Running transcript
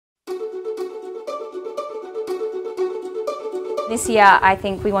This year I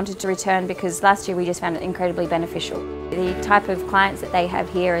think we wanted to return because last year we just found it incredibly beneficial. The type of clients that they have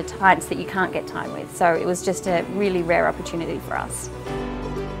here are clients that you can't get time with, so it was just a really rare opportunity for us.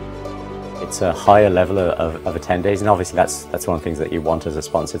 It's a higher level of attendees, and obviously that's one of the things that you want as a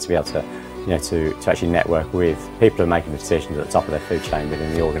sponsor, to be able to, to actually network with people who are making the decisions at the top of their food chain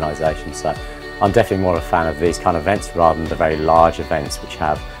within the organisation. So I'm definitely more a fan of these kind of events rather than the very large events which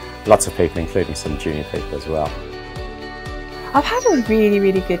have lots of people, including some junior people as well. I've had a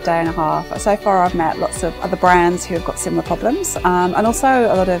really good day and a half. So far I've met lots of other brands who have got similar problems, and also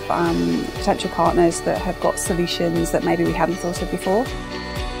a lot of potential partners that have got solutions that maybe we hadn't thought of before.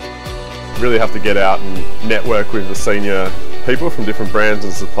 Really have to get out and network with the senior people from different brands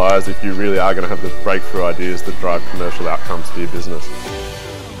and suppliers if you really are going to have the breakthrough ideas that drive commercial outcomes for your business.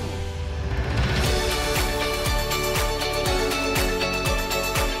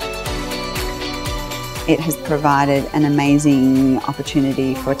 It has provided an amazing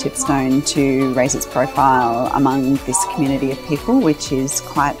opportunity for Tipstone to raise its profile among this community of people, which is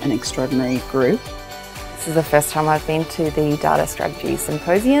quite an extraordinary group. This is the first time I've been to the Data Strategy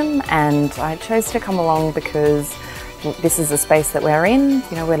Symposium, and I chose to come along because this is the space that we're in.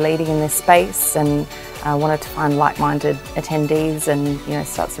 We're leading in this space, and I wanted to find like-minded attendees and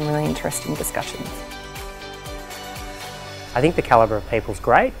start some really interesting discussions. I think the calibre of people's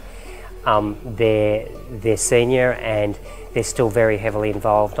great. They're senior and they're still very heavily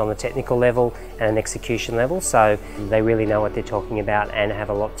involved on the technical level and an execution level, so they really know what they're talking about and have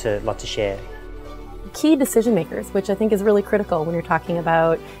a lot to share. Key decision makers, which I think is really critical when you're talking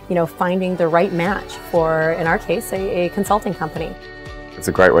about finding the right match for, in our case, a consulting company. It's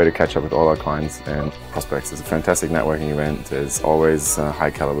a great way to catch up with all our clients and prospects. It's a fantastic networking event. There's always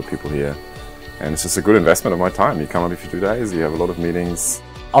high caliber people here, and it's just a good investment of my time. You come up for 2 days, you have a lot of meetings.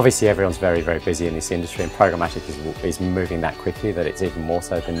 Obviously everyone's very busy in this industry, and programmatic is moving that quickly that it's even more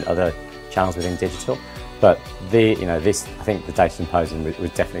so than other channels within digital. But I think the Data Symposium was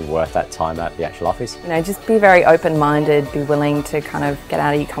definitely worth that time at the actual office. Just be very open-minded, be willing to kind of get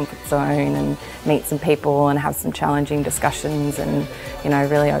out of your comfort zone and meet some people and have some challenging discussions, and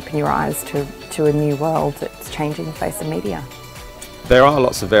really open your eyes to a new world that's changing the face of media. There are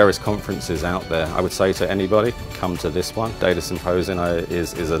lots of various conferences out there. I would say to anybody, come to this one. Data Symposium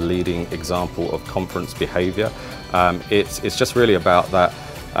is a leading example of conference behaviour. It's just really about that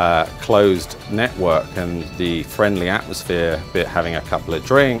closed network and the friendly atmosphere, be it having a couple of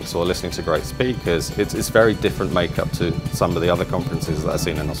drinks or listening to great speakers. It's very different makeup to some of the other conferences that I've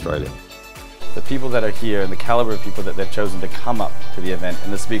seen in Australia. The people that are here and the calibre of people that they've chosen to come up to the event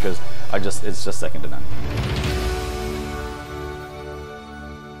and the speakers are it's just second to none.